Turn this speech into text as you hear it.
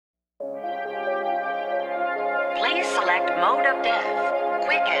select mode of death,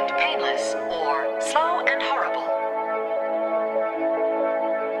 quick and painless, or slow and horrible.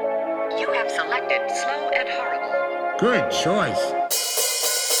 You have selected slow and horrible. Good choice.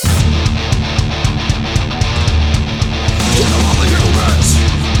 Kill all the humans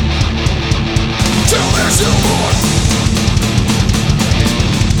till there's no more.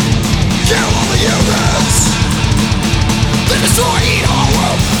 Kill all the humans. They destroy the whole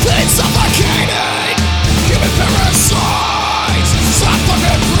world. They suffocating. Human parasites. Stop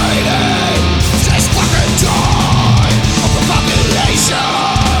fucking breathing. Just fucking die. Of the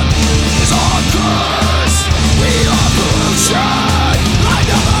population is our curse. We are pollution. I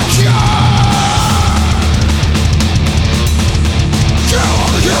never care. Kill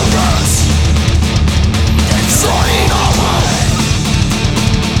all the humans. Destroy the world.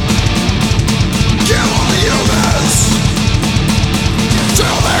 Kill all the humans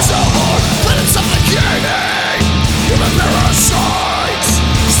till there's no more. Let it suffocating. Human parasites.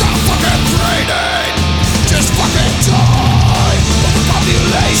 Stop fucking breathing. Just fucking die. Of the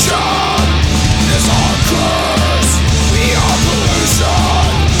population is our curse. We are pollution.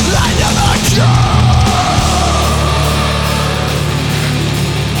 I never care.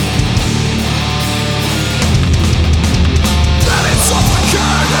 Let it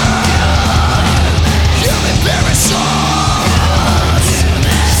suffocating. Human parasites.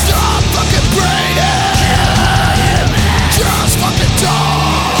 Stop fucking breathing. Just fucking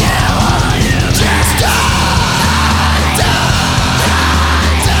die. Just die.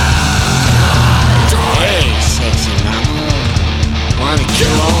 Hey, sexy mama. Wanna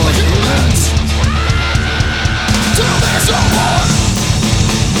kill all the humans? Till there's no more.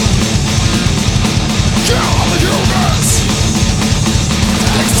 Kill all the humans.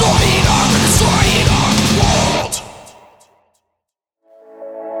 Destroying our world.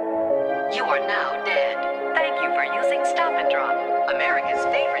 You are now dead. Thank you for using Stop and Drop, America's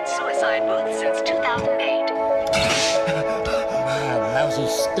favorite suicide booth since 2008. Lousy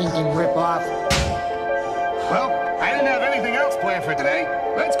stinking ripoff. Well, I didn't have anything else planned for today.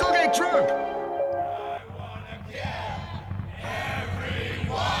 Let's go get drunk.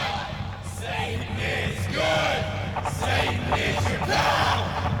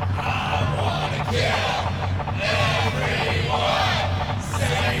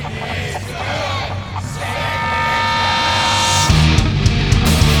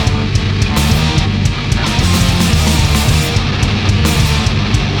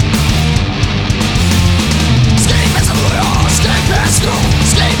 Skate as a lawyer, skate past school.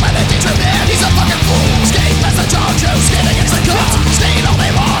 Skate by the teacher man, he's a fucking fool. Skate past the dojo, skate against the cops. Skate all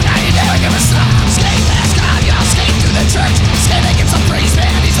day long, I ain't never gonna stop. Skate past God, yeah, skate through the church. Skate against the priest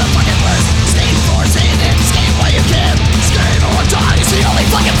man, he's the fucking worst. Skate for Satan, skate while you can. Skate or die, it's the only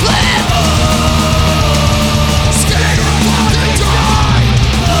fucking plan. Skate or fucking die.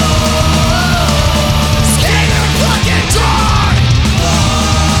 Skate or fucking die.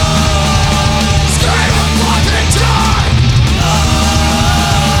 Skate or fucking die.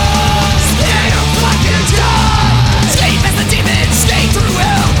 Skate or fucking die. Skate past the demons, skate through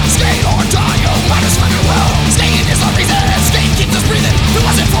hell. Skate or die, your life is fucking well. Skating is the reason, skate keeps us breathing. If it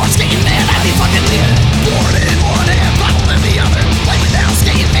wasn't for skating, man, I'd be fucking leaving. Born in one hand, bottled in the other. Lately now,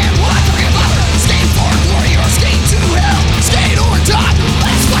 skating man, why fucking bother? Skate for glory or skate to hell. Skate or die,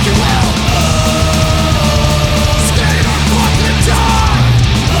 let's fucking well. Skate or fucking die.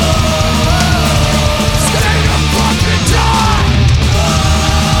 Skate or fucking die.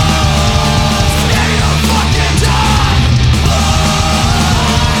 Skate or fucking die.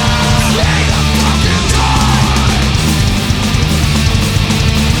 Skate or fucking die. Skate or fucking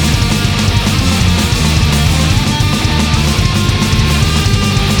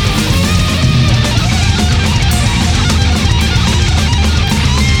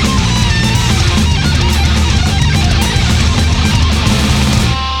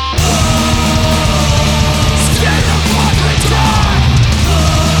die.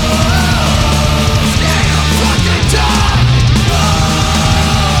 Skate or fucking die.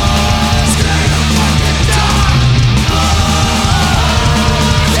 Skate or fucking die.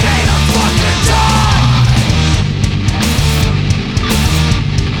 Skate or fucking die.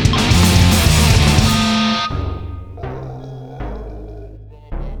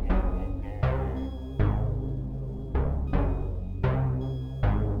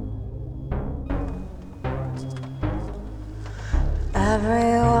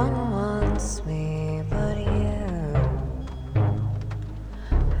 Everyone wants me but you.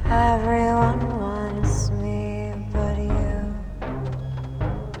 Everyone wants me but you.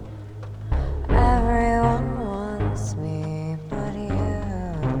 Everyone wants me but you.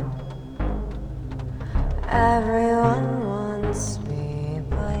 Everyone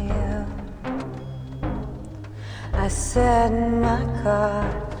sit in my car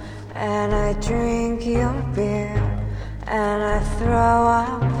and I drink your beer and I throw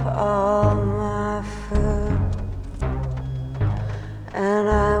up all my food. And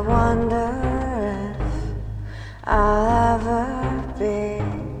I wonder if I'll ever be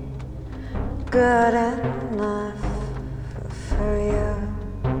good enough for you.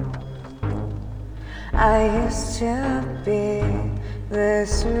 I used to be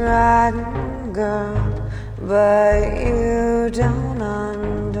this rotten girl, but you don't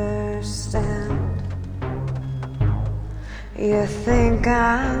understand. You think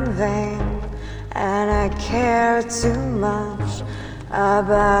I'm vain and I care too much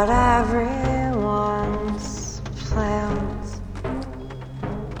about everyone's plans.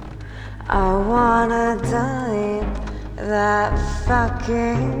 I wanna delete that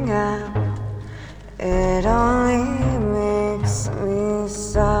fucking app. It only makes me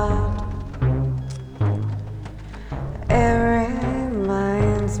sad. It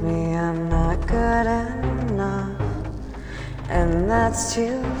reminds me I'm not good enough, and that's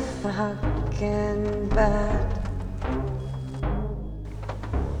too fucking bad.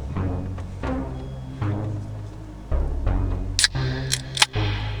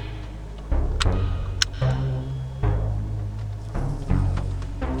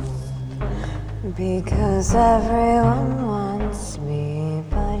 Because everyone wants me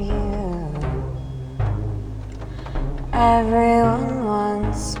but you. Everyone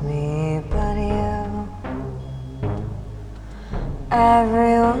wants me but you.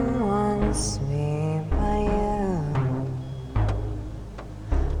 Everyone wants me but you.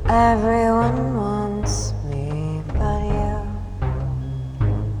 Everyone wants me but you.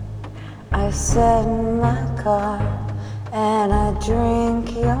 I sit in my car and I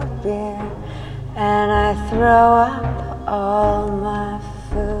drink your beer and I throw up all my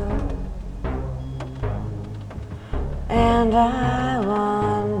food. And I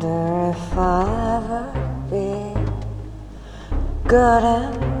wonder if I'll ever be good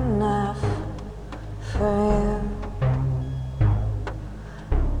enough for you.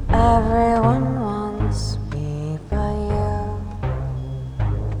 Everyone wants me but you.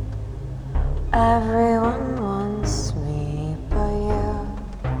 Everyone wants me but you.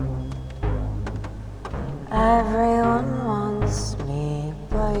 Everyone wants me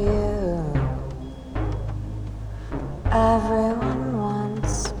but you. Everyone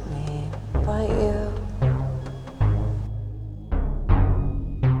wants me but you.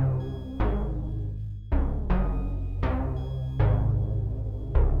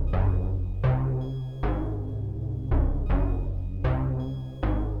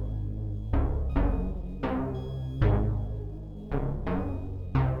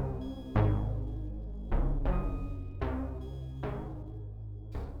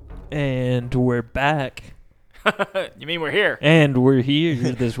 And we're back. You mean we're here? And we're here.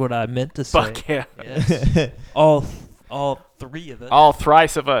 That's what I meant to say. Fuck yeah. Yes. all three of us. All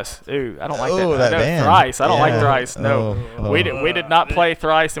thrice of us. Ooh, I don't like that. that No, band. Thrice. I don't Yeah. like thrice. No. Oh. We did not play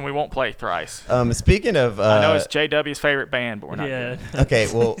thrice, and we won't play thrice. Speaking of, I know it's JW's favorite band, but we're not Yeah. doing it. okay.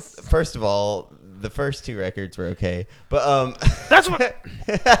 Well, first of all, the first two records were okay, but That's what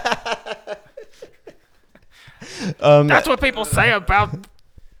that's what people say about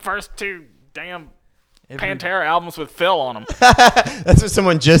first two damn Pantera albums with Phil on them. that's what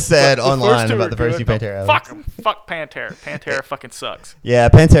someone just said The online first two about are the first two good, Pantera though. albums. Fuck 'em. Fuck Pantera. Pantera fucking sucks. Yeah,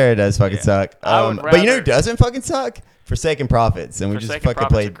 Pantera does fucking Yeah. suck. I would But you know who rather- doesn't fucking suck? Forsaken Prophets, and we just Forsaken fucking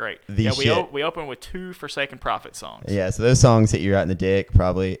Prophets played are great. these Yeah, shit. we opened with 2 Forsaken Prophet songs. Yeah, so those songs hit you right in the dick,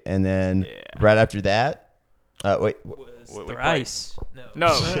 probably, and then Yeah. right after that, wait, We Thrice. No,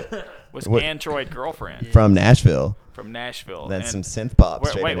 was What- Android Girlfriend from Nashville, from Nashville. then And some synth pop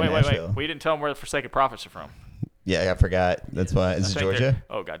wait, straight wait, into wait, wait. Nashville. We didn't tell them where the Forsaken Prophets are from. Yeah, I forgot. That's why. Is I it think Georgia? they're-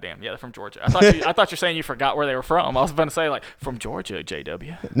 Oh goddamn, yeah, they're from Georgia. I thought you were saying you forgot where they were from. I was about to say like from Georgia,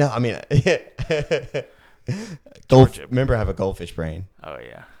 JW. No, I mean, Georgia. remember, I have a goldfish brain. Oh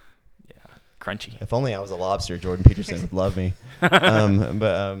yeah, crunchy. If only I was a lobster, Jordan Peterson would love me.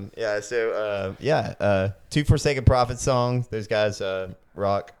 Yeah. So 2 Forsaken Prophets songs. Those guys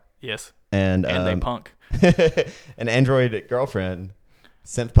rock, Yes, and they punk an Android Girlfriend,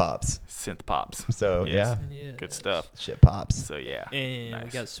 synth pops. synth pops. So Yes. Yeah. Good stuff. shit pops. So yeah, And we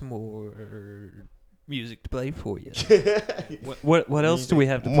nice. got some more music to play for you. what else do we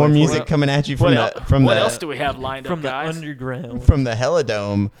have to play More for music you? coming at you What, from else do we have lined From up, the guys? underground. from the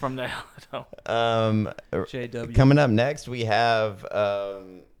Helladome. From the JW. Coming up next, we have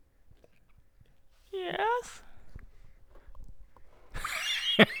yes.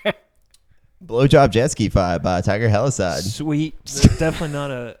 Blowjob Jet Ski Fight by Tiger Helicide. Sweet. That's definitely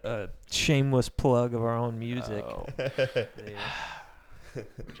not a shameless plug of our own music. Oh.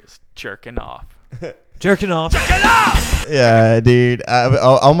 Just jerking off. Jerking off. Yeah, dude. I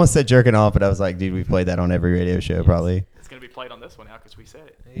almost said jerking off, but I was like, dude, we played that on every radio show probably. It's going to be played on this one now because we said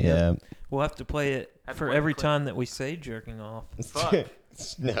it. Yeah. We'll have to play it for every time that we say jerking off. Fuck.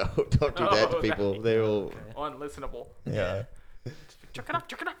 No, don't do that to people. They will. Unlistenable. Yeah. Jerking off,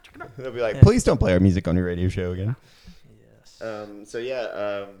 jerking off, jerking off. They'll be like, please don't play our music on your radio show again. Yes. So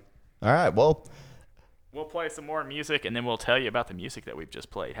yeah. All right. Well. We'll play some more music, and then we'll tell you about the music that we've just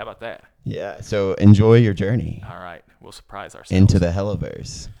played. How about that? Yeah. So enjoy your journey All right. We'll surprise ourselves. into the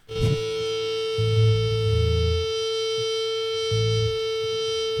Helliverse.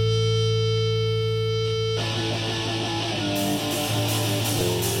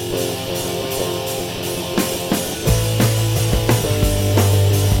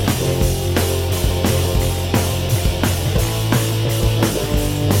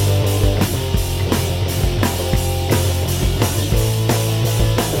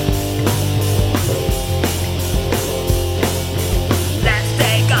 Let's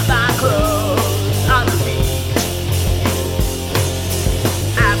take off our clothes on the beach.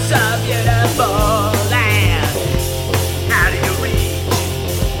 I'm so beautiful and out of your reach.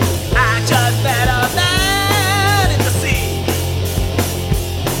 I just met a man in the sea.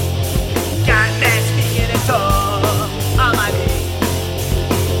 Got men speaking in tongues on my knee.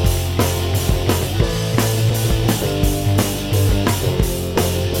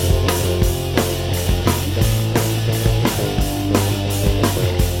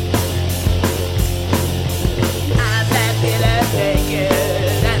 I'm that feeling naked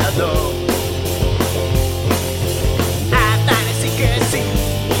and alone. I find a secret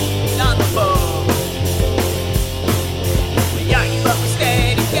scene on the phone. We argue but we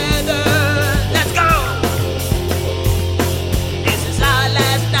stay together. Let's go. This is our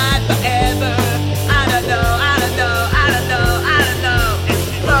last night forever. I don't know, I don't know, I don't know, I don't know. It's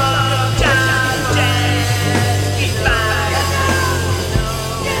love, John, Jazz, keep by.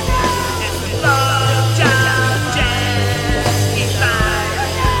 It's love, John, Jazz, keep by.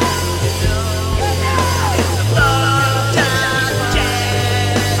 It's love, John,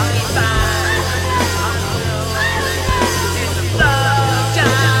 Jazz, keep by. It's love,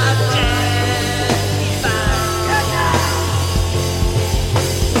 John, Jazz, keep by.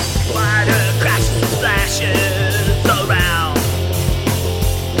 Water crashes and splashes around.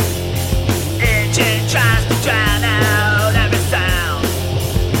 Engine tries to drown out every sound.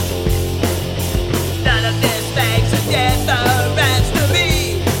 None of this makes a difference to me.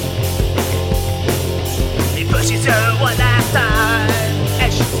 He pushes her one last time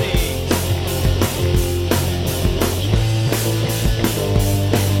and she sings.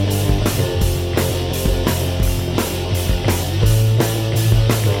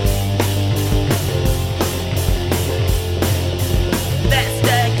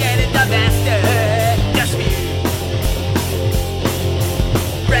 Investigated domestic dispute.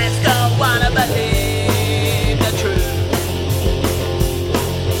 Friends don't wanna believe the truth.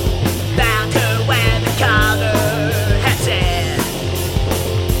 Found her when the collar had said,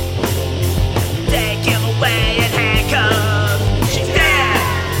 take him away in handcuffs. She's dead.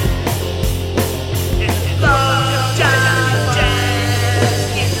 It's love, John, Jazz,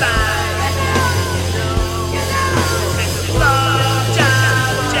 keep by. It's love,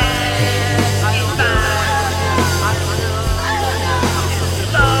 John, Jazz, keep by.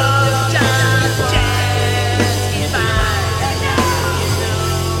 It's love, John, Jazz, keep by.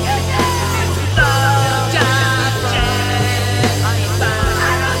 It's love, John, Jazz, keep by.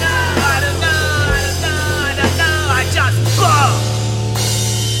 I don't know, I just blow.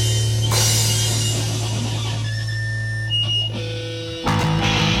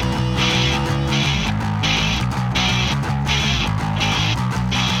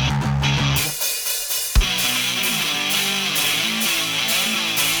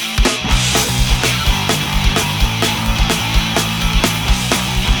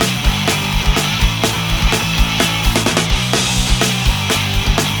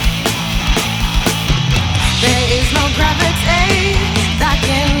 There is no gravity that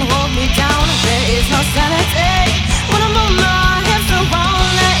can hold me down. There is no sanity when I'm on my hips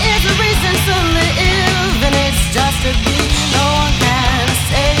around. There is a reason to live, and it's just to be. No one can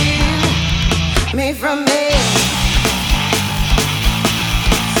save me from me.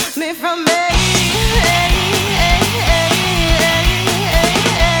 Me from me.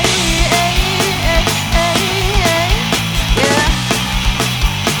 Yeah.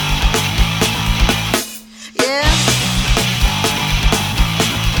 Yeah.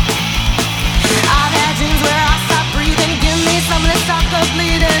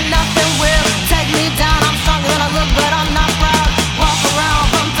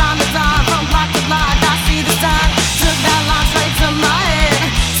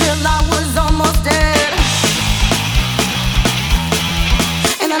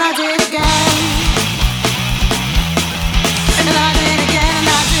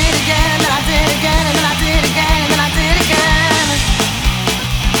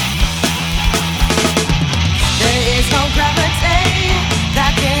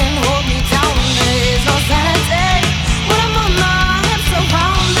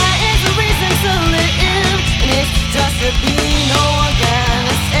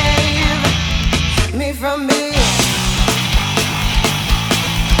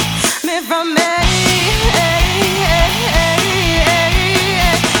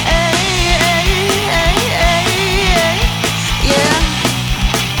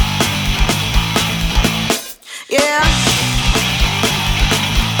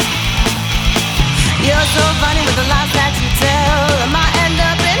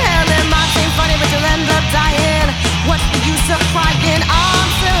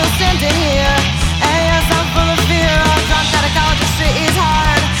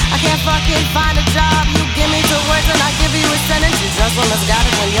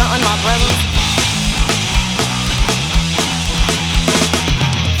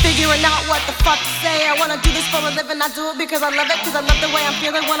 what the fuck to say. I wanna do this for a living, I do it because I love it, cause I love the way I'm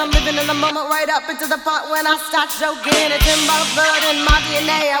feeling when I'm living in the moment, right up into the part when I start joking. It's in my blood and my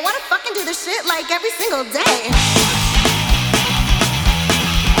DNA. I wanna fucking do this shit like every single day.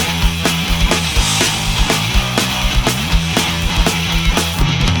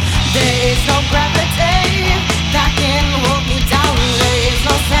 There is no gravity that can hold me down. There is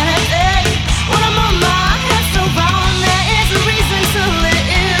no sanity when I'm on my head so round. There is a reason to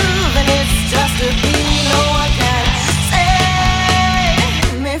live, and it's just to be. No one can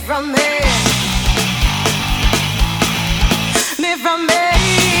save me from me. Me from me.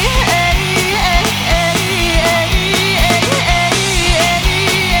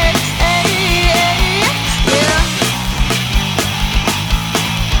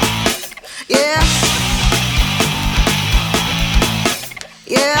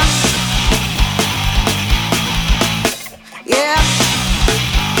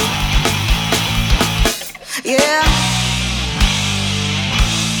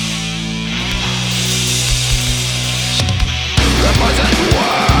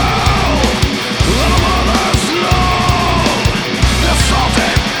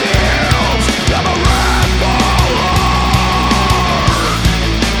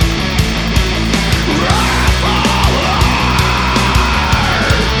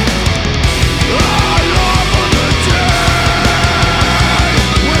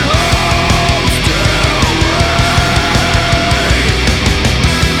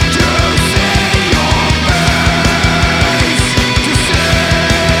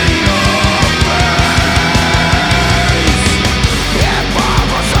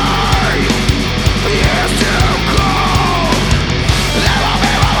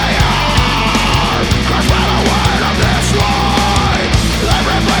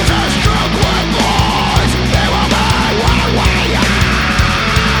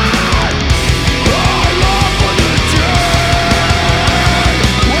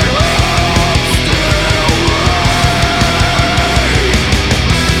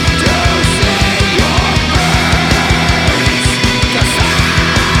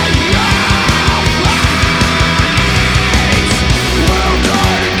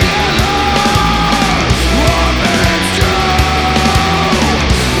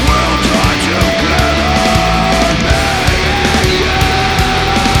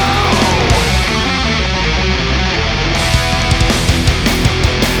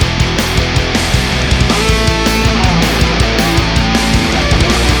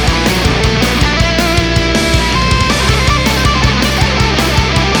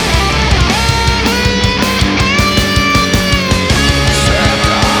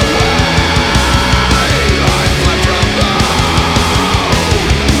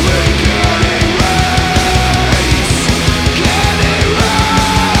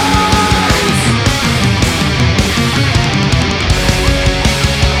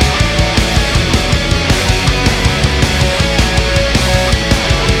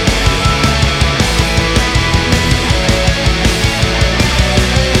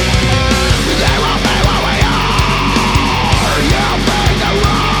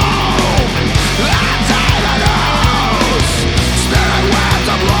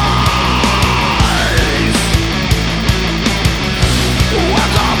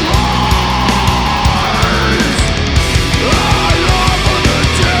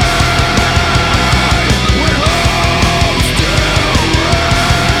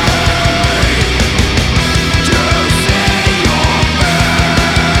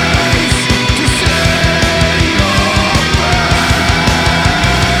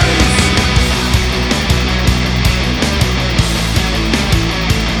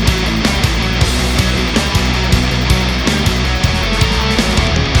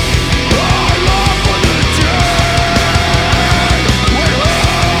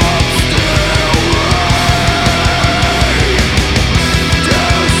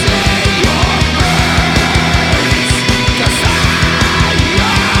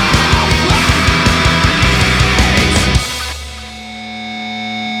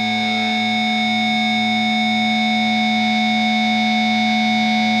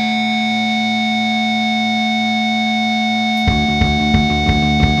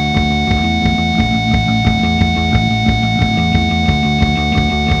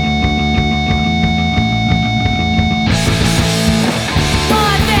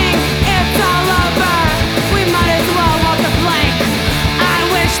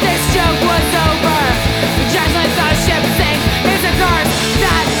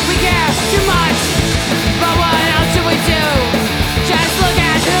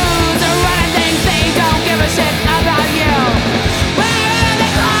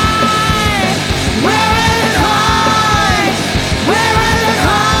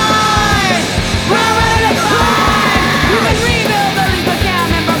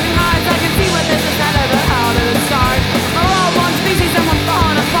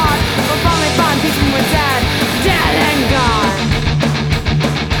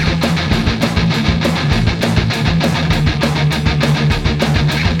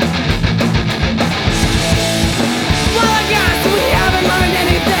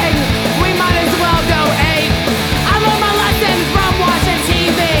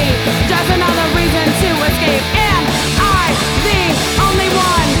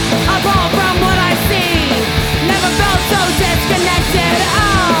 but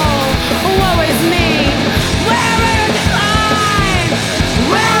oh, woe is me. We're in a decline.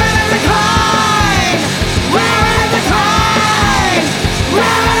 We're in a decline. We're in a decline. We're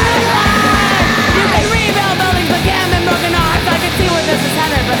in a decline. You can rebuild buildings but can't mend broken hearts. I can see where this is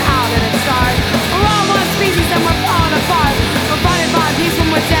headed, but how did it start? We're all one species and we're falling apart. We're fighting for peace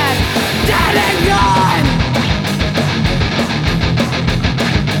when we're dead. Dead and gone.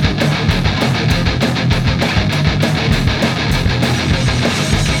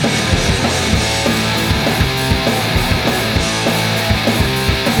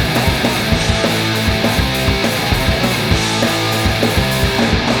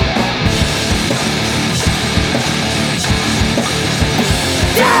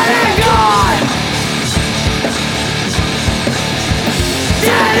 Dead and gone.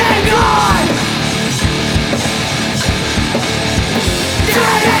 Dead and gone.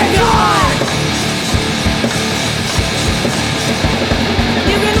 Dead and gone.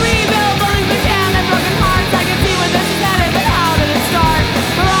 You can rebuild buildings but can't mend broken hearts. I can see where this is headed, but how did it start?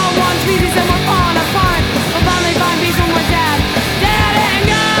 We're all one species and we're falling apart. We'll finally find peace when we're dead. Dead and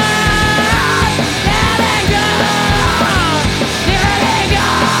gone. Dead and gone. Dead and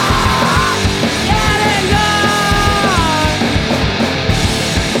gone. Dead and gone.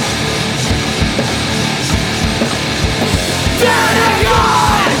 Dead and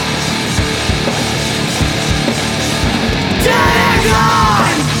gone. Dead and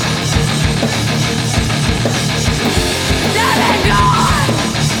gone. Dead and gone.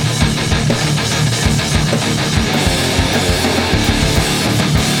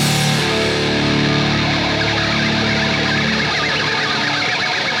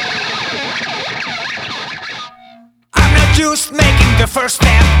 I'm not used making the first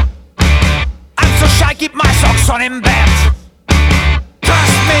step. I'm so shy, keep my socks on in bed.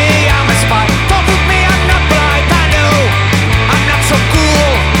 Trust me, I'm a spy. Don't put me, I'm not blind. I know I'm not so cool.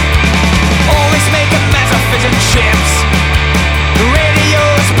 Always make a mess of fish and chips. The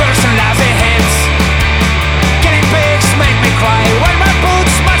radio's bursting lousy hits. Getting pigs make me cry. When my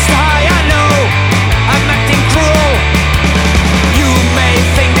boots much too high, I know I'm acting cruel. You may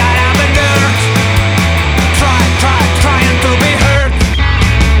think that I'm a nerd. Trying to be heard.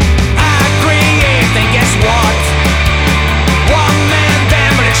 I create, and guess what? One man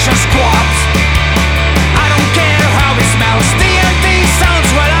demolition squad. I don't care how it smells. TNT sounds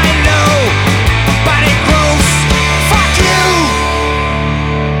what I know, but it grows. Fuck you.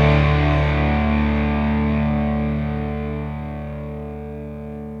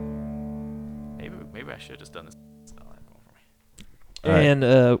 Maybe I should have just done this. And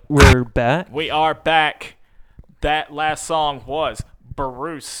we're back. We are back. That last song was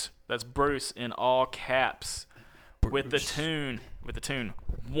Bruce. That's Bruce in all caps. With the tune,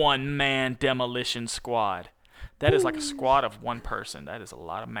 One Man Demolition Squad. That is like a squad of one person. That is a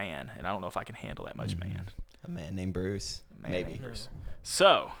lot of man, and I don't know if I can handle that much man. A man named Bruce. Maybe. Bruce.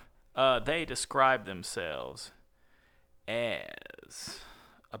 So, they describe themselves as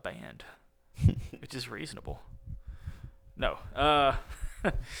a band, which is reasonable. No.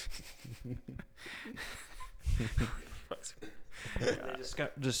 They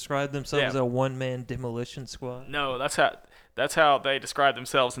describe themselves as a one-man demolition squad. No, that's how they describe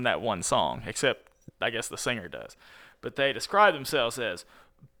themselves in that one song. Except, I guess the singer does. But they describe themselves as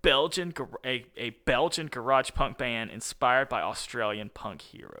a Belgian garage punk band inspired by Australian punk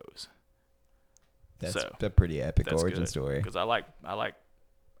heroes. That's a pretty epic origin good, story. Because I like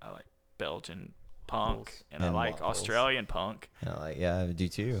Belgian punk and I like waffles. Australian punk. Yeah, I do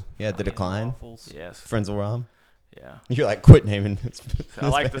too. Yeah, The Decline. Waffles. Yes. Frenzal Rom. Yeah. You're like, quit naming. I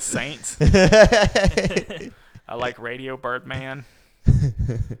like the Saints. I like Radio Birdman.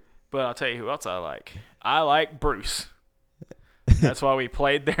 But I'll tell you who else I like. I like Bruce. That's why we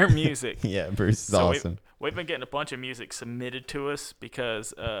played their music. Yeah, Bruce is awesome. We've been getting a bunch of music submitted to us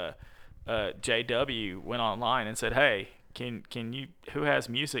because JW went online and said, "Hey, can you? Who has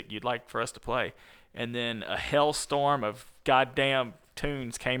music you'd like for us to play?" And then a hellstorm of goddamn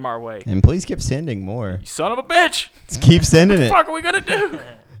tunes came our way. And please keep sending more. You son of a bitch! Just keep sending What it. the fuck are we gonna do?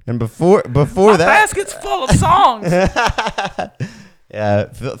 And before My that, basket's full of songs.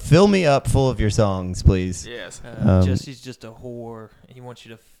 yeah, fill me up full of your songs, please. Yes. Jesse's just a whore. He wants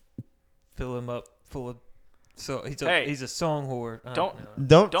you to fill him up full of. So he's a song whore. Don't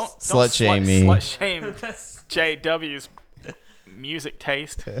slut shame me. Slut shame JW's music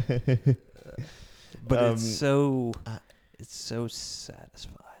taste. But it's so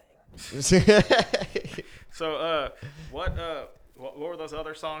satisfying. So what were those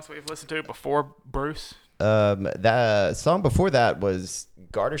other songs we've listened to before Bruce? That song before that was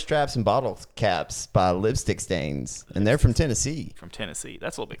Garter Straps and Bottle Caps by Lipstick Stains, and they're from Tennessee. From Tennessee.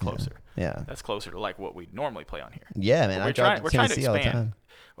 That's a little bit closer. Yeah. That's closer to like what we normally play on here. Yeah, man. But I drive to we're trying to Tennessee all the expand. time.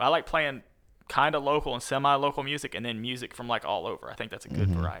 Well, I like playing kind of local and semi-local music, and then music from like all over. I think that's a good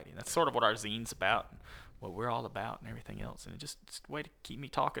variety. That's sort of what our zine's about, what we're all about, and everything else. And it's a way to keep me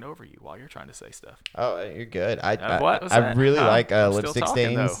talking over you while you're trying to say stuff. Oh, you're good. What was I that? really like I'm Lipstick still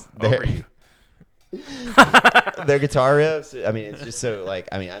talking, Stains. though, over you. Their guitar riffs, I mean, it's just so like,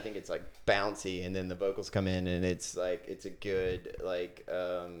 I mean, I think it's like bouncy, and then the vocals come in, and it's like, it's a good like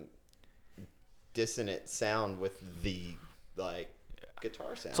dissonant sound with the like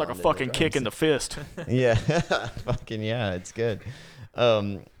guitar sound. It's like a and the fucking kick in the fist. Yeah, fucking yeah, it's good.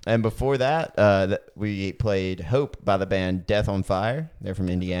 And before that, we played Hope by the band Death on Fire. They're from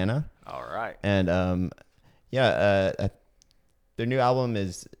Indiana. All right. And their new album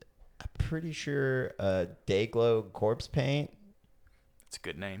is, I'm pretty sure, Dayglow Corpse Paint. It's a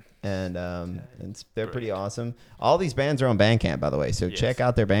good name. And they're pretty awesome. All these bands are on Bandcamp, by the way, so check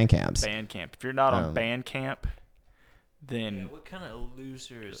out their Bandcamps. Bandcamp. If you're not on Bandcamp, then what kind of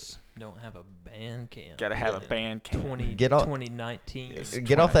losers don't have a band camp? Gotta have a band camp. 2019.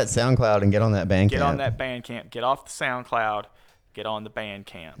 Get off that SoundCloud and get on that Bandcamp. Get on that Bandcamp. Get off the SoundCloud. Get on the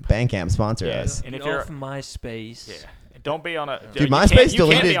Bandcamp. Bandcamp sponsor us. And Get if you're off MySpace. Yeah. Don't be on a dude. MySpace you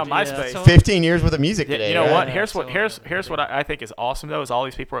deleted can't be on MySpace. 15 years worth of music today. You know right? what? Here's what I think is awesome though is all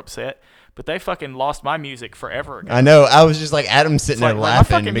these people are upset, but they fucking lost my music forever ago. I know. I was just like Adam's sitting there my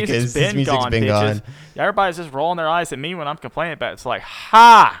laughing fucking because his music's been bitches. gone. Yeah, everybody's just rolling their eyes at me when I'm complaining about it. It's like,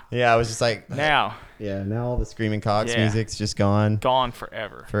 ha! Yeah, I was just like, Now. Yeah, now all the Screaming Cocks music's just gone. Gone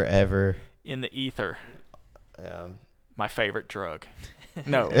forever. Forever. In the ether. Yeah. My favorite drug.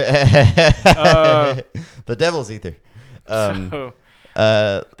 No. The devil's ether. The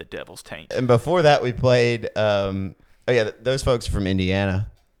devil's taint. And before that, we played. Those folks are from Indiana.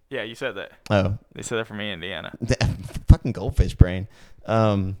 Yeah, you said that. Oh, they said they're from Indiana. Fucking goldfish brain.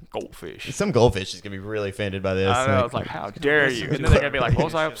 Goldfish. Some goldfish is gonna be really offended by this. I know. It's like, how dare you? And then they're gonna be like, what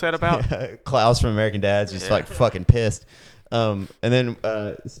was I upset about? Klaus from American Dad's just like fucking pissed. And then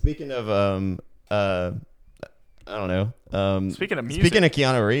speaking of I don't know. Speaking of music. Speaking of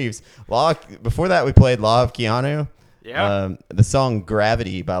Keanu Reeves, before that we played Law of Keanu. Yeah. The song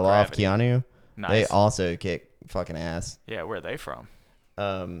Gravity by Law of Keanu. Nice. They also kick fucking ass. Yeah, where are they from?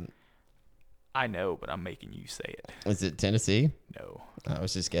 I know, but I'm making you say it. Is it Tennessee? No. I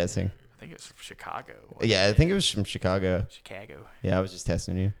was just guessing. I think it was from Chicago. Yeah, I think it was from Chicago. Chicago. Yeah, I was just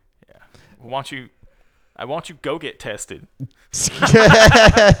testing you. Yeah. I want you go get tested.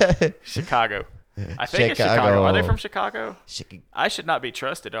 Chicago. I think it's Chicago. Are they from Chicago? I should not be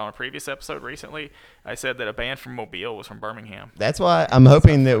trusted. On a previous episode recently, I said that a band from Mobile was from Birmingham. That's why I'm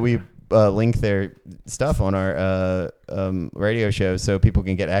hoping that we link their stuff on our radio show so people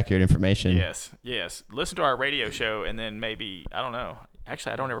can get accurate information. Yes. Listen to our radio show and then maybe, I don't know.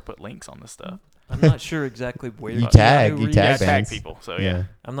 Actually, I don't ever put links on this stuff. I'm not sure exactly where you tag tag people. So yeah.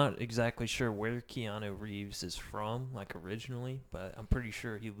 I'm not exactly sure where Keanu Reeves is from, like originally, but I'm pretty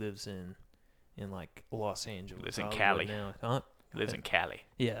sure he lives in like Los Angeles. Lives in Cali. Now. Huh? Lives in Cali.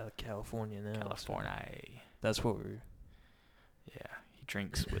 Yeah, California now. California. So that's what we're. Yeah, he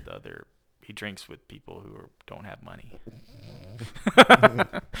drinks with people who don't have money.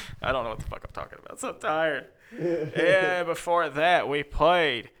 I don't know what the fuck I'm talking about. I'm so tired. Yeah, before that we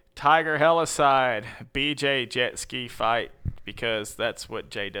played Tiger Helicide, BJ Jet Ski Fight, because that's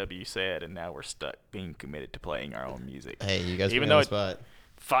what JW said, and now we're stuck being committed to playing our own music. Hey, you guys put me on the spot.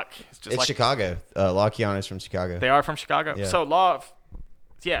 Fuck. It's like Chicago. Law of Keanu's from Chicago. They are from Chicago? Yeah. So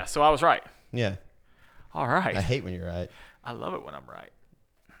so I was right. Yeah. All right. I hate when you're right. I love it when I'm right.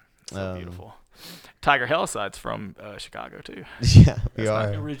 It's so beautiful. Tiger Helicide's from Chicago too. Yeah, we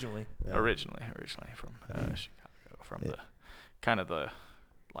are. Originally. Yeah. Originally from Chicago. From the kind of the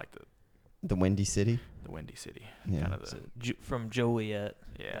Windy City. The Windy City. Yeah. Kind of from Joliet.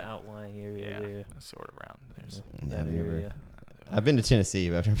 Yeah. The outlying area there. Sort of around there's that area. I've been to Tennessee,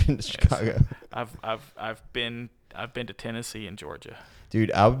 but I've never been to Chicago. I've been to Tennessee and Georgia. Dude,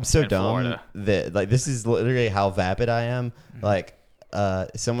 I'm so dumb Florida. that like this is literally how vapid I am. Mm-hmm. Like,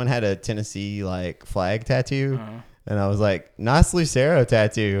 someone had a Tennessee like flag tattoo, and I was like, "Nice Lucero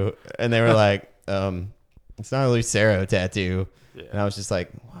tattoo," and they were like, "It's not a Lucero tattoo." Yeah. And I was just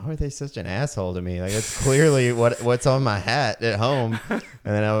like, "Why were they such an asshole to me? Like, that's clearly what's on my hat at home." And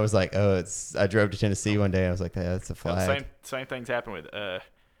then I was like, "Oh, it's." I drove to Tennessee one day. I was like, "Yeah, that's a flag." Same things happen with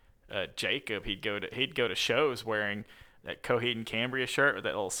Jacob. He'd go to shows wearing that Coheed and Cambria shirt with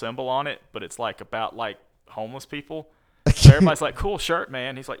that little symbol on it, but it's like about like homeless people. So everybody's like, cool shirt,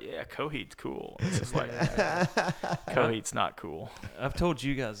 man. He's like, yeah, Coheed's cool. It's just like, Coheed's not cool. I've told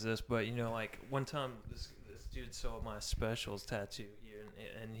you guys this, but like one time this dude saw my specials tattoo here,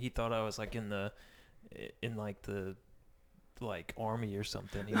 and he thought I was like in the army or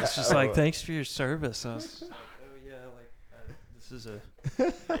something. He was just like, "Thanks for your service." I was just like, "Oh yeah, this is a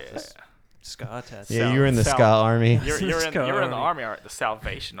ska tattoo." Yeah, you were in the ska army. You're in the army, the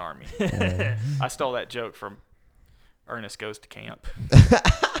Salvation Army. I stole that joke from Ernest Goes to Camp.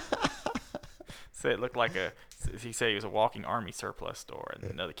 So it looked like he said he was a walking army surplus store, and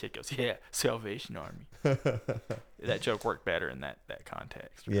another kid goes, "Yeah, Salvation Army." That joke worked better in that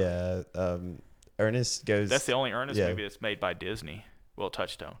context. Really. Yeah, Ernest Goes. That's the only Ernest movie that's made by Disney. Well,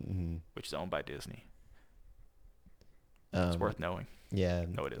 Touchstone, which is owned by Disney. It's worth knowing. Yeah.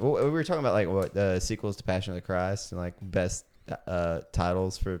 No, it isn't. Well, we were talking about like what sequels to Passion of the Christ and like best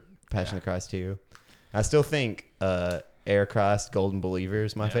titles for Passion of the Christ 2. I still think Air Christ, Golden Believer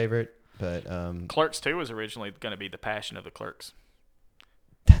is my favorite, but Clerks 2 was originally going to be the Passion of the Clerks.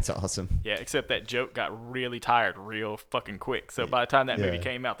 That's awesome. Yeah, except that joke got really tired real fucking quick. So by the time that movie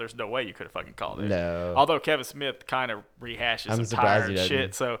came out, there's no way you could have fucking called it. No. Although Kevin Smith kind of rehashes some tired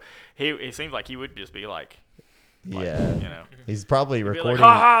shit, so it seems like he would just be like, he's probably he'd recording. be like,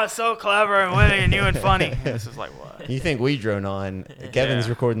 ha, so clever and witty and new and funny. And this is like, what? You think we drone on? Kevin's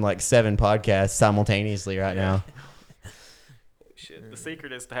recording like 7 podcasts simultaneously right now. Shit. The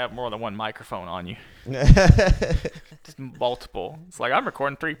secret is to have more than one microphone on you. Just multiple. It's like I'm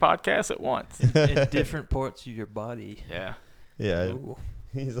recording 3 podcasts at once. In different parts of your body. Yeah. Yeah. Ooh.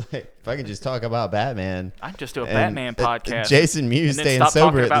 He's like, if I could just talk about Batman. I just do a Batman podcast. Jason Mewes and then staying stop sober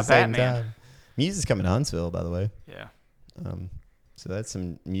talking at the about same Batman. time. Mewes is coming to Huntsville, by the way. Yeah. So that's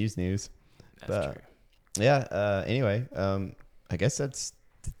some Mewes news. That's true. Yeah. Anyway, I guess is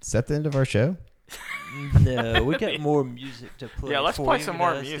that the end of our show? No, we got more music to play. Yeah, let's for play you some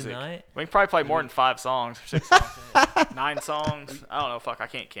more guys music. tonight. We can probably play more than 5 songs or 6 songs. 9 songs. I don't know. Fuck, I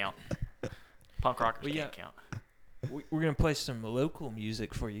can't count. Punk rockers can't count. We're gonna play some local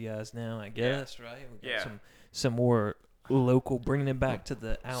music for you guys now, I guess, right? We got Yeah. some more local, bringing it back to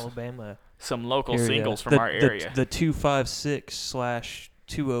the Alabama. Some local area. singles from our area. The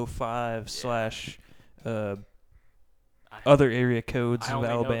 256/205/ other area codes I of only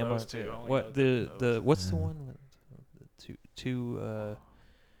know Alabama. those two. I only What know what's the one?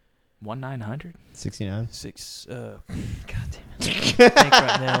 1-900 69. 6. God damn it! I can't think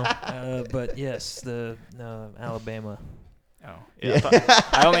right now. But yes, the Alabama. Oh, yeah.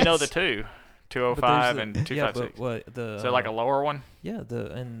 I only know the 2. 205 and 256. Yeah, but what the? So like a lower one? Yeah,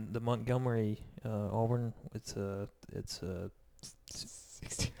 the Montgomery, Auburn. It's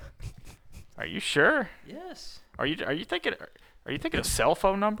 60. Are you sure? Yes. Are you thinking of cell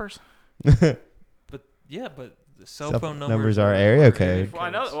phone numbers? But the cell phone numbers are area code. Well,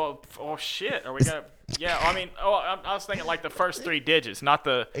 I know. Well, shit. Are we gonna? Yeah. I mean, I was thinking like the first 3 digits, not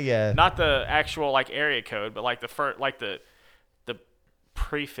the actual like area code, but like the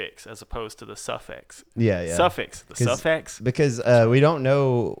prefix as opposed to the suffix. Yeah. Suffix. The suffix. Because we don't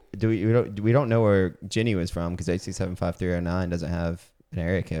know. We don't know where Jenny was from because 8675309 doesn't have an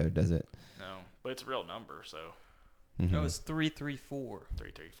area code, does it? No, but it's a real number, so. No, it's 334.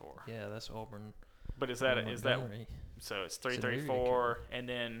 334. Yeah, that's Auburn. But is that Montgomery. so? It's 334 and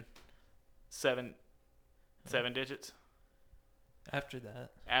then 7 digits After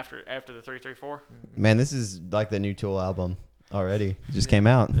that. after the 334. Man, this is like the new Tool album already. It just came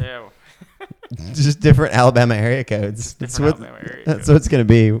out. Yeah. Just different Alabama area codes. That's what it's gonna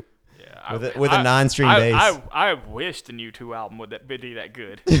be. Yeah. With a 9-string bass. I wish the new Tool album would be that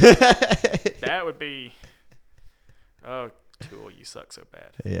good. That would be. Oh, Tool, you suck so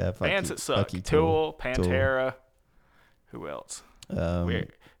bad. Yeah, bands that suck. Tool, Tool, Pantera. Who else?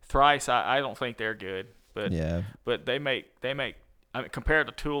 Thrice. I don't think they're good, but but they make. I mean, compared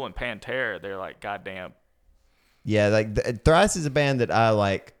to Tool and Pantera, they're like goddamn. Yeah, like Thrice is a band that I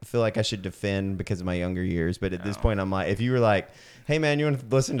like. Feel like I should defend because of my younger years, but at this point, I'm like, if you were like, "Hey man, you want to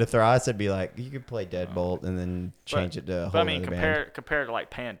listen to Thrice?" I'd be like, "You could play Deadbolt and then change it to a whole But I mean, other band." compared to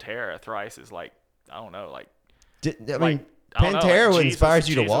like Pantera, Thrice is like I don't know, like. Pantera like inspires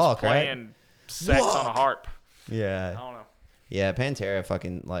you to Jesus walk, playing right? Sex on a harp. Yeah. I don't know. Yeah, Pantera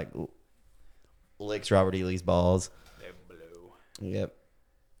fucking like licks Robert E. Lee's balls. They blew. Yep.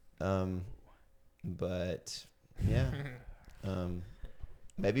 But yeah.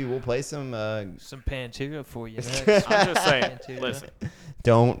 Maybe we'll play some Pantera for you next. I'm just saying. Pantera. Listen.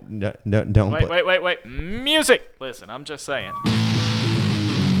 Don't Wait. Music. Listen, I'm just saying.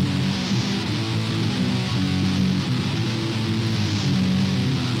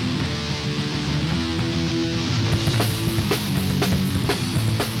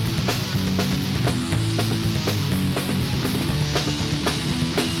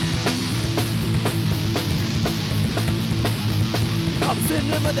 I'm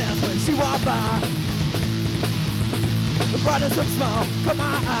sitting in my desk when she walked by. The brightest of smile from my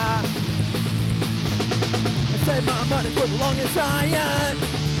eye. I saved my money for the longest time,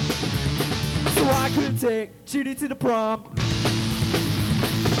 so I could take Judy to the prom.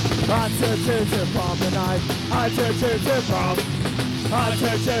 I took her to prom tonight. I took her to prom. I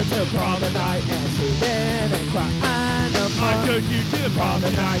took her to prom tonight, and she didn't cry no more. I took you to prom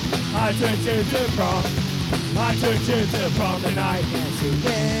tonight. I took you to prom. I took you to prom tonight, and she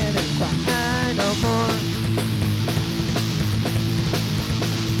didn't cry no more.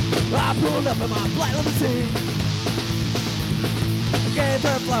 I pulled up in my black limousine. I gave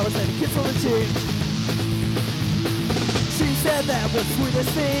her flowers and a kiss on the cheek. She said that was the sweetest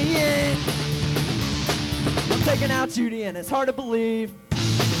thing. I'm taking out Judy and it's hard to believe.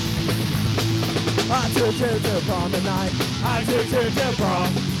 I took her to prom tonight. I took her to prom.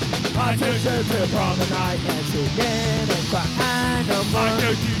 I took her to prom tonight, and she didn't cry no more. I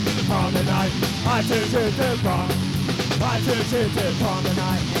took you to the prom tonight. I took her to prom. I took her to prom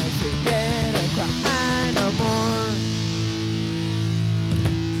tonight, and she didn't cry no more.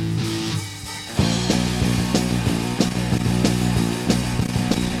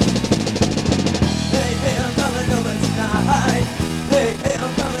 Hey, hey, I'm coming over tonight. Hey, hey,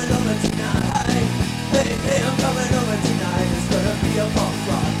 I'm coming over tonight. Hey, hey, I'm coming over tonight. It's gonna be a punk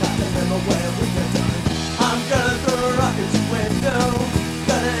rock. I remember where we were done. I'm gonna throw a rock at your window.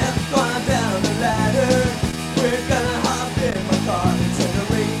 Gonna have to climb down the ladder. We're gonna hop in my car and turn the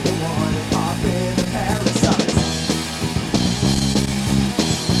radio on and hop into paradise.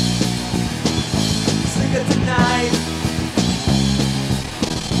 Sing it tonight.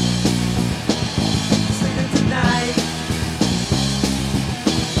 Sing it tonight.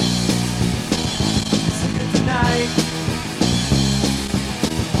 Sing it tonight.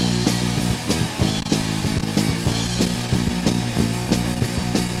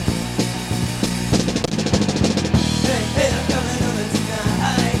 Hey, hey, I'm coming over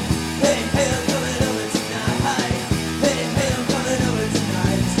tonight. Hey, hey, I'm coming over tonight. Hey, hey, I'm coming over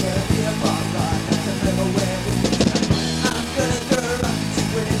tonight. It's gonna be a bar ride. I can remember where we were tonight. I'm gonna throw a rock at your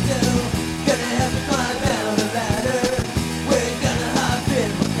window. Gonna have to climb down the ladder. We're gonna hop in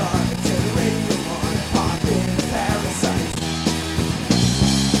my car and turn the radio on and hop into Parasite.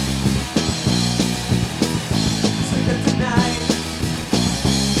 Sing it tonight.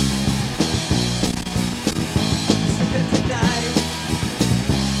 Sing it tonight.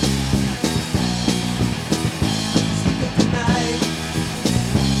 Sing it tonight.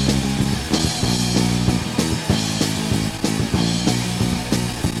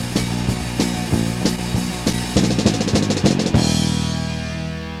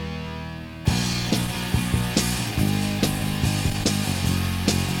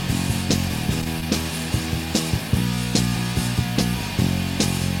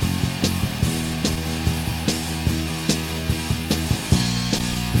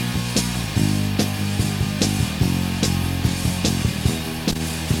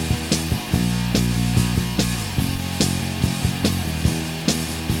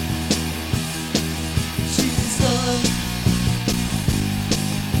 She's gone.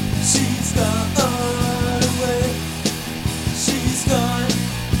 She's gone away. She's gone.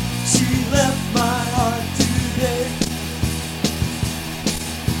 She left my heart today.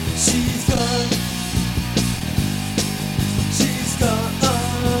 She's gone. She's gone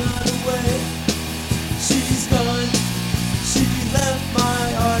away. She's gone. She left my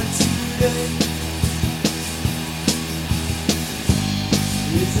heart today.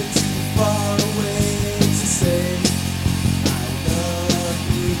 Is it too far away to say I love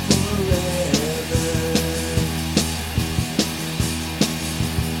you forever?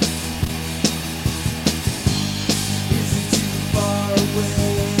 Is it too far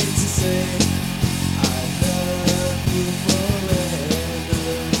away to say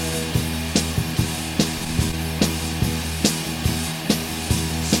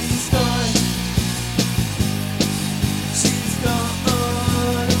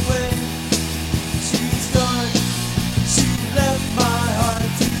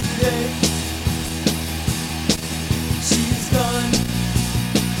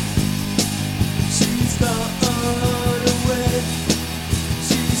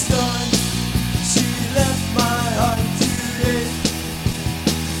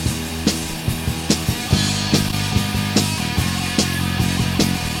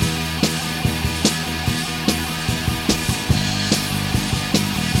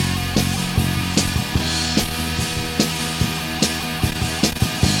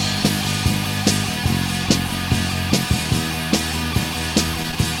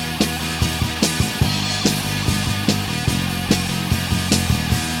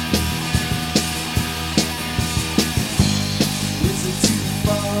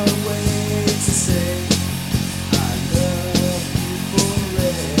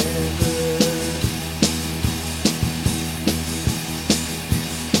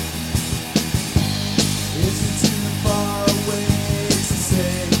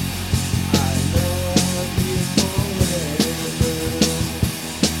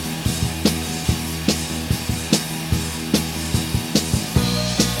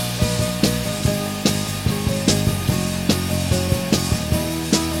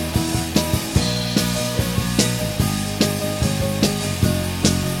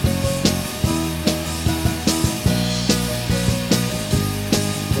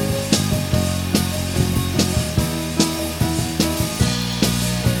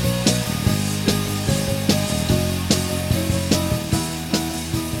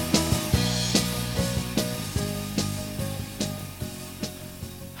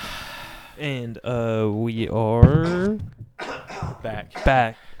And we are Back.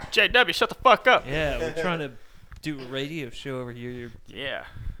 JW, shut the fuck up. Yeah, we're trying to do a radio show over here. Yeah,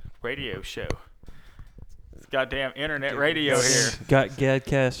 radio show. It's goddamn internet radio here. Got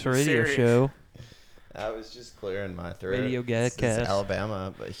Gadcast radio Serious. show. I was just clearing my throat. Radio This is Gadcast.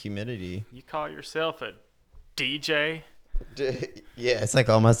 Alabama, but humidity. You call yourself a DJ? Yeah, it's like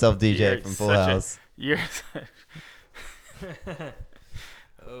all myself DJ You're from Full such a- House. You're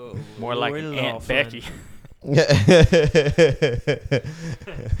Oh, more like Lord an Aunt Laughlin. Becky.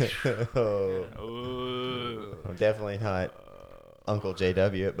 Oh, Ooh. I'm definitely not Uncle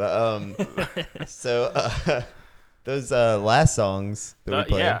JW, but so those last songs that we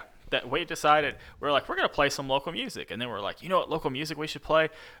played. Yeah, that we decided we're gonna play some local music, and then we're like, you know what local music we should play?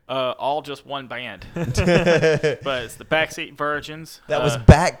 All just one band, but it's the Backseat Virgins. That was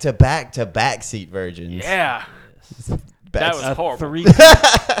back to back to backseat Virgins. Yeah, that was horrible. 3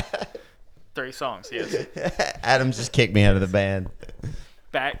 3 songs, yes. Adam just kicked me out of the band.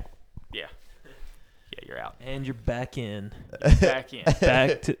 Yeah, you're out. and you're back in. Back in.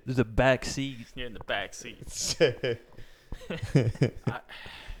 Back to the back seat. You're in the back seat.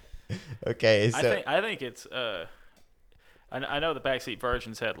 Okay, so I think it's I know the Backseat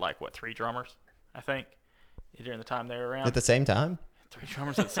Virgins had 3 drummers, I think, during the time they were around. at the same time. 3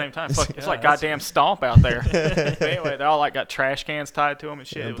 drummers at the same time. It's like goddamn Stomp out there. But anyway, they all got trash cans tied to them and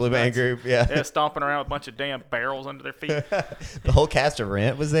shit. Yeah, It was Blue Man nuts. Group, yeah. They're stomping around with a bunch of damn barrels under their feet. The whole cast of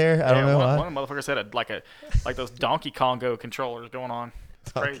Rent was there. I don't know why. One of the motherfuckers had like those Donkey Kongo controllers going on.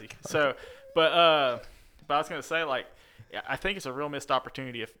 It's crazy. So, but I was gonna say I think it's a real missed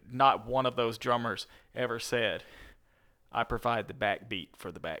opportunity if not one of those drummers ever said, "I provide the backbeat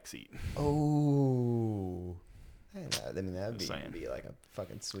for the backseat." Oh. I mean, that Just saying. would be like a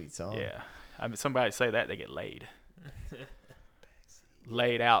fucking sweet song. Yeah, I mean, somebody say that they get laid.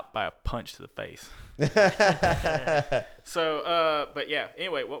 Laid out by a punch to the face. So, but yeah.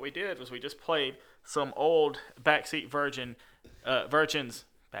 Anyway, what we did was we just played some old Backseat Virgins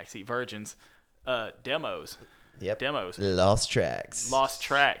demos. Yep. Demos. Lost tracks. Lost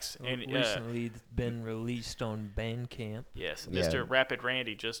tracks. And Recently been released on Bandcamp. yes, Yeah. Mr. Rapid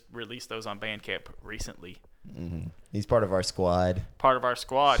Randy just released those on Bandcamp recently. He's part of our squad. Part of our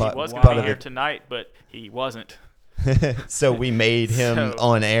squad. Part- He was going part to of be here the- tonight, but he wasn't. So we made him So,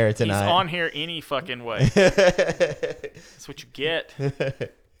 on air tonight. He's on here any fucking way. That's what you get.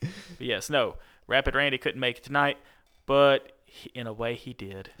 But yes, no. Rapid Randy couldn't make it tonight, but in a way he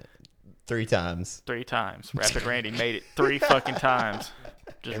did. 3 times. 3 times. Rapid Randy made it 3 fucking times.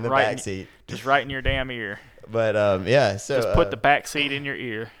 Just In the right backseat. Just right in your damn ear. But yeah, so Just put the back seat in your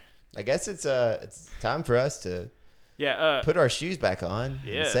ear. I guess it's time for us to Yeah. put our shoes back on and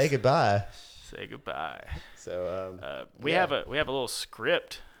Yes. say goodbye. Say goodbye. So We yeah. have a little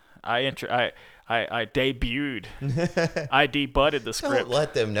script. I debuted. I debudded the script. Don't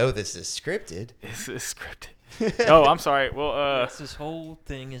let them know this is scripted. This is scripted. Oh, I'm sorry. Well, This whole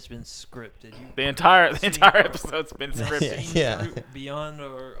thing has been scripted. the entire episode's been scripted. Yeah. Beyond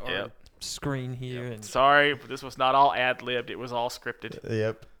our Yep. screen here. And Sorry, but this was not all ad-libbed. It was all scripted.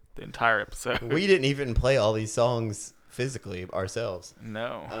 Yep. The entire episode. We didn't even play all these songs physically ourselves.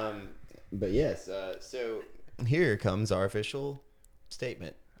 No. But yes, so here comes our official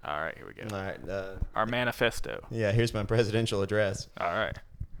statement. All right, here we go. All right. Our manifesto. Yeah, here's my presidential address. All right.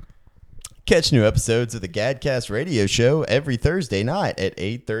 Catch new episodes of the Gadcast Radio Show every Thursday night at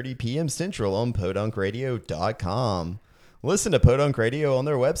 8:30 p.m. Central on podunkradio.com. Listen to Podunk Radio on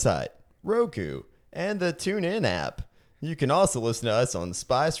their website, Roku, and the TuneIn app. You can also listen to us on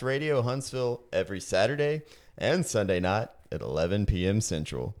Spice Radio Huntsville every Saturday and Sunday night at 11 p.m.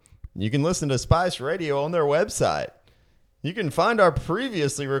 Central. You can listen to Spice Radio on their website. You can find our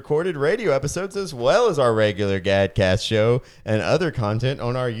previously recorded radio episodes as well as our regular Gadcast show and other content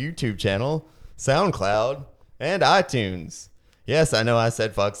on our YouTube channel, SoundCloud, and iTunes. Yes, I know I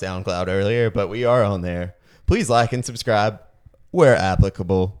said fuck SoundCloud earlier, but we are on there. Please like and subscribe where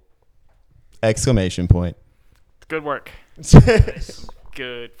applicable. Exclamation point. Good work.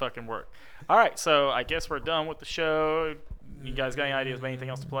 Good fucking work. All right, so I guess we're done with the show. You guys got any ideas of anything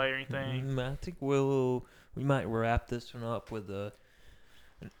else to play or anything? I think we might wrap this one up with an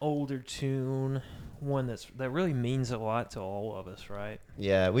older tune, one that really means a lot to all of us, right?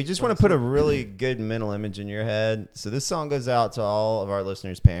 Yeah, we just want to put a really good mental image in your head. So this song goes out to all of our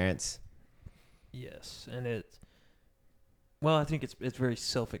listeners' parents. Yes, and I think it's very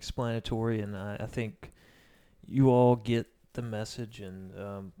self-explanatory, and I think you all get the message,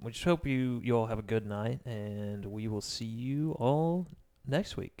 and we just hope you all have a good night, and we will see you all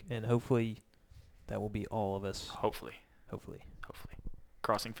next week, and hopefully that will be all of us. Hopefully. Hopefully. Cross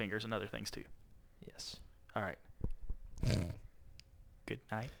crossing fingers and other things too. Yes. All right. Good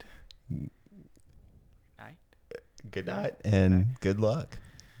night. Night. Good night and good luck.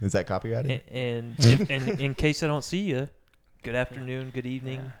 Is that copyrighted? And in case I don't see you, good afternoon, good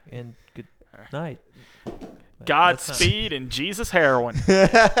evening, and good night. Godspeed and Jesus heroin.